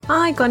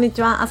Hi, こんに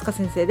ちは。Asuka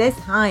先生で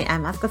す。Hi,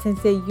 I'm Asuka 先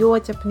生,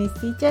 your Japanese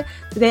teacher.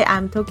 Today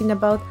I'm talking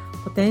about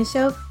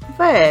potential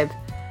verb.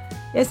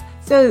 Yes,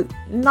 so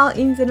now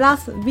in the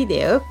last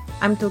video,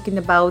 I'm talking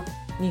about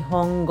日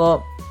本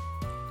語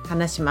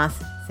話しま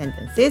す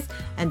sentences.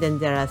 And then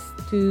there are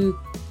two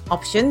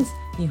options.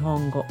 日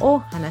本語を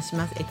話し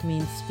ます It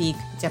means speak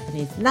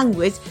Japanese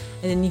language.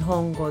 And then 日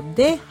本語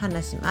で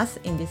話します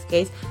In this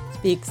case,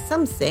 speak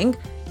something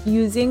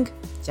using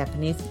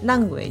Japanese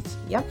language.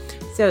 Yeah,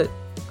 so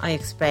I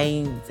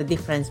explain the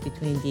difference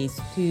between these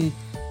two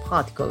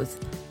particles.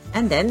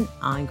 And then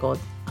I got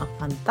a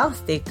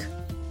fantastic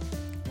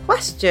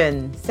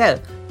question. So,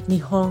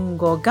 日本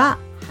語が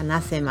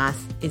話せます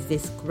Is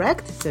this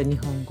correct? So, 日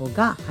本語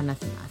が話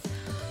せます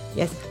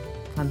Yes,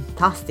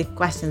 fantastic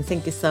question.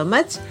 Thank you so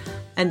much.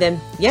 And then,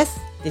 yes,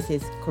 this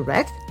is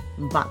correct.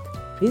 But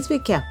please be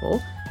careful.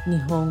 日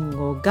本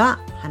語が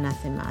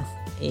話せま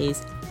す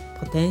is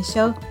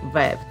potential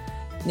verb.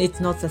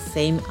 It's not the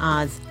same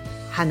as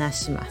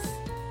話します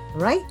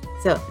Right?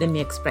 So let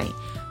me explain.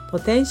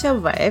 Potential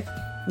verb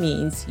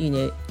means,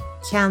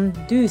 can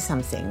do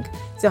something.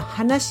 So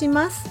話し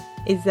ます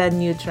is a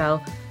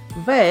neutral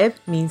verb,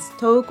 means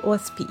talk or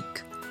speak.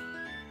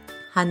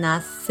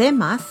 話せ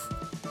ます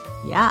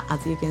Yeah,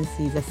 as you can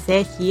see the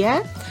say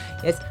here.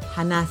 Yes,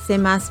 話せ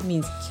ます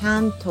means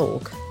can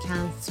talk,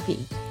 can speak.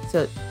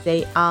 So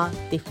they are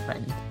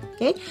different.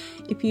 Okay?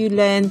 If you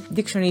learn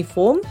dictionary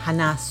form,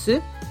 話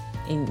す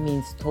it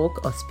means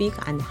talk or speak,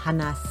 and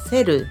話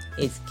せる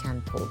is can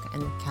talk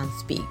and can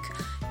speak.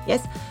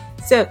 Yes,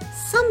 so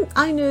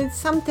I know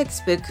some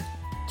textbook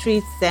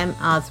treats them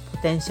as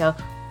potential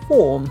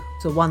form,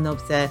 so one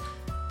of the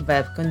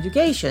verb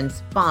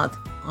conjugations, but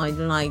I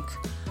like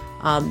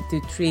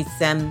to treat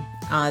them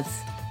as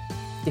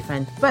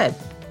different verb.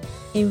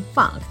 In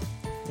fact,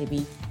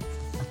 maybe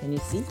can you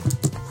see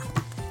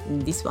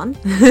this one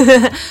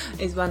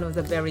is one of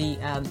the very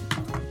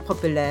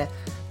popular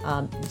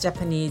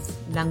Japanese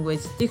language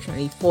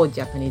dictionary for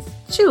Japanese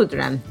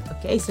children.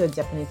 Okay, so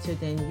Japanese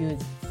children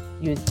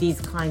use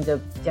these kinds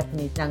of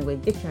Japanese language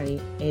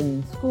dictionary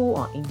in school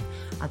or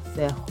at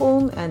their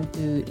home and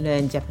to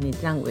learn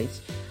Japanese language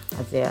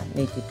as their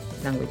native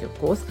language, of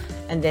course.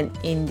 And then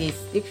in this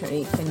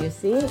dictionary, can you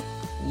see?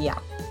 Yeah,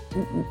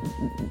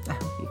 I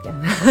hope you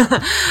can.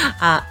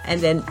 And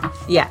then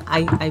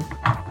I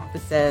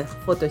put the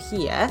photo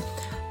here.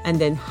 And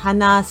then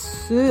話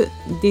す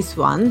this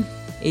one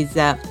is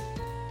a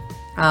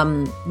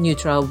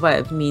neutral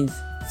verb, means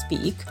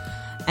speak.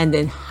 And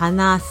then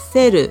話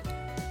せる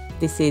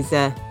this is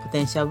a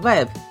potential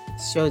verb,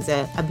 shows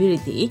the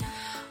ability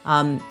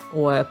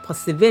or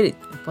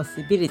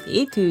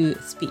possibility to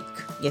speak.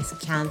 Yes,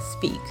 can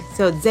speak.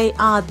 So they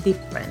are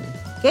different.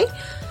 Okay,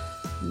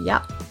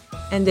 yeah.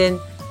 And then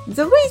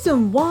the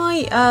reason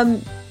why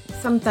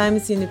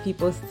sometimes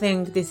people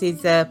think this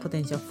is a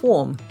potential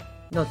form,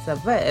 not a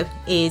verb,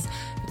 is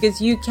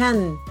because you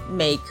can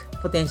make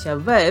potential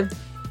verb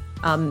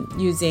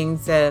using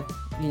the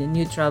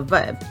neutral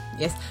verb.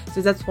 Yes,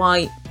 so that's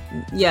why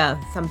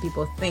some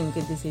people think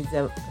this is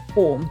a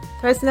form.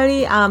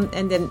 Personally,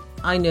 and then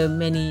I know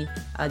many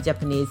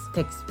Japanese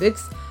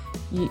textbooks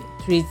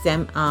treat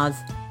them as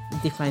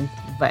different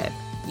verb.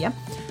 Yeah.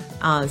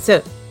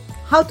 So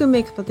how to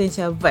make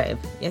potential verb?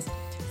 Yes.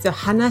 So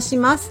話し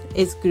ます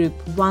is group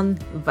 1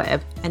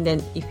 verb, and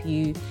then if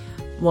you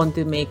want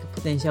to make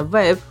potential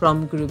verb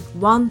from group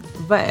 1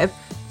 verb,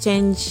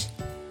 change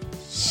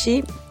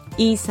し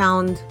E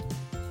sound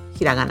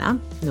ひらがな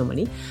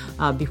normally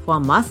before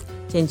mas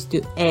change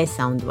to A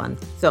sound one.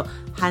 So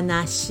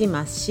話し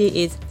ます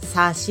she is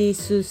さし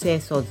すせ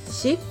そ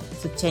し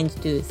so change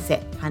to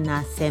せ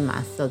話せ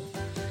ます so,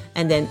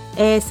 and then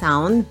A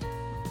sound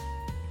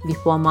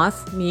before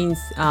mas means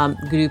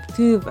group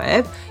 2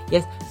 verb.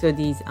 Yes, so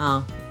these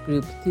are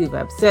group 2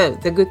 verbs. So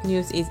the good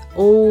news is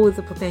all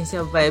the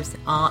potential verbs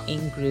are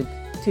in group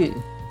 2.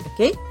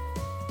 Okay,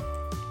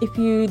 if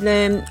you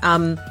learn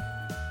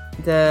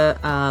the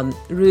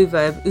ru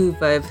verb, u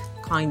verb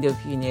kind of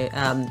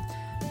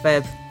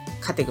verb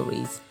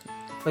categories.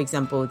 For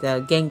example,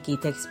 the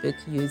Genki textbook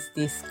use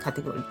this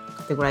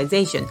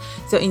categorization.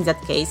 So in that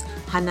case,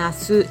 話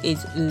す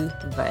is u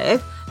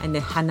verb, and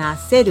then 話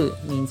せる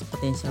means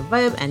potential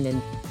verb, and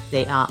then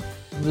they are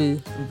ru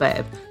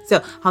verb.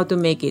 So how to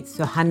make it?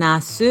 So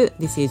話す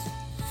this is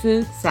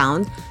su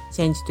sound,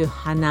 change to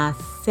話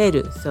せ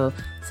る. So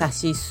さ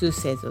しす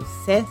せぞ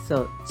せ,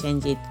 so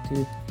change it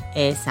to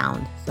A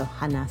sound. So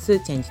話す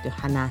change to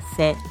話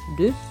せ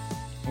る,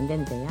 and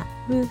then they are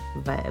ru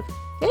verb.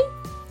 Okay?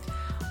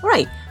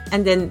 Alright.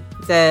 And then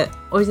the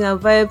original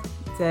verb,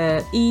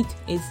 the eat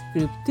is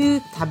group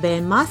 2, 食べ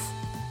ます.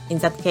 In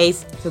that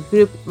case, so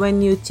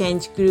when you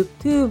change group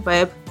 2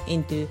 verb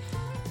into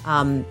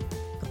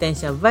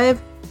potential verb,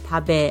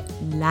 食べ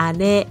ら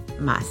れ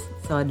ます.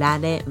 So ら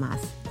れま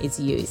す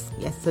is used.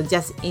 Yes, so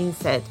just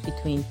insert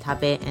between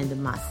食べ and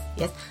ます.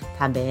 Yes,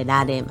 食べ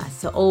られま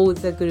す. So all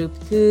the group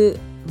 2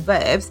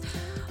 verbs,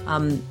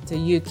 so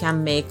you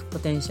can make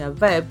potential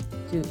verb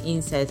to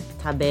insert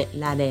食べ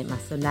られま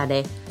す. So ら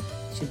れ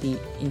should be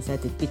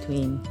inserted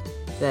between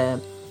the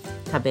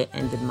tabe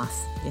and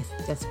mas. Yes,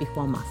 just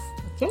before mas.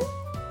 Okay.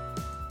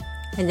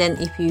 And then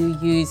if you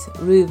use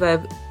ru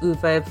verb, u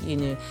verb,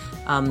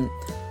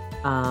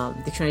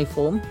 dictionary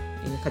form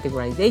in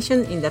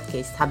categorization, in that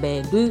case,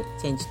 taberu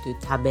change to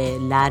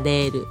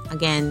taberareru.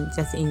 Again,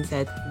 just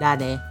insert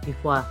rare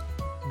before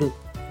ru.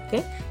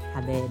 Okay,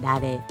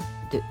 taberareru.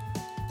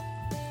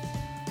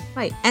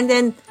 Right, and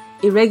then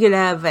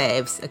irregular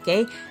verbs.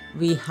 Okay,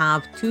 we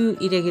have two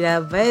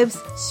irregular verbs,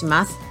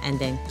 shimasu and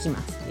then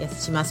kimasu.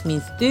 Yes, shimasu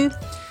means do.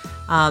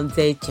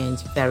 They change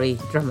very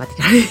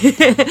dramatically.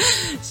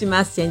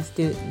 Shimasu change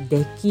to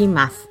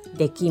dekimasu.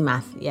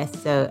 Dekimasu. Yes,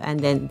 so and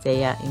then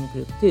they are in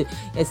group 2.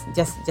 Yes,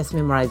 just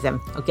memorize them.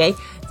 Okay,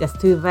 just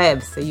 2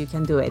 verbs, so you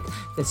can do it.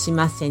 So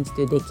shimasu change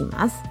to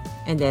dekimasu,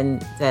 and then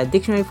the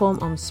dictionary form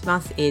of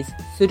shimasu is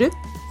suru.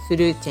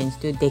 Suru change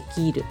to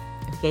dekiru.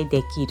 Okay,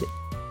 dekiru.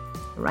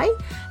 Right?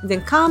 And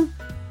then come,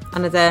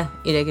 another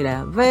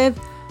irregular verb,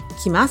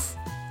 kimasu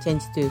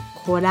change to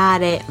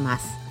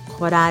koraremasu.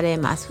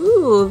 Koraremasu.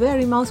 Ooh,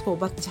 very mouthful,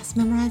 but just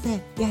memorize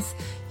it. Yes,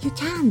 you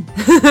can.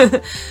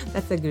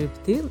 That's a group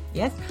 2.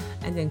 Yes.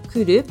 And then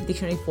kuru,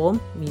 dictionary form,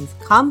 means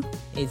come,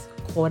 is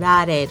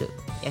korareru.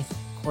 Yes,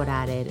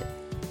 korareru.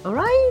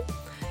 Alright?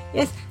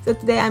 Yes, so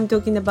today I'm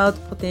talking about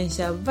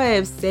potential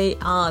verbs. They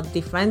are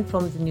different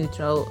from the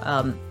neutral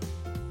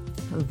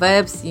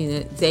verbs.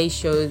 They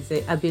show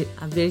the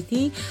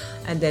ability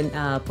and then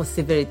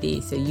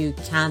possibility. So you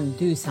can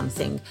do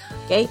something.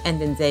 Okay,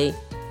 and then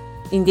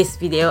in this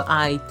video,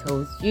 I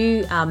told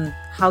you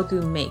how to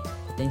make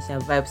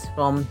potential verbs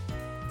from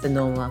the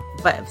normal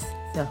verbs.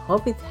 So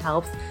hope it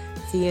helps.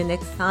 See you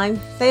next time.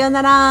 さよ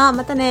なら。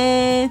また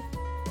ね。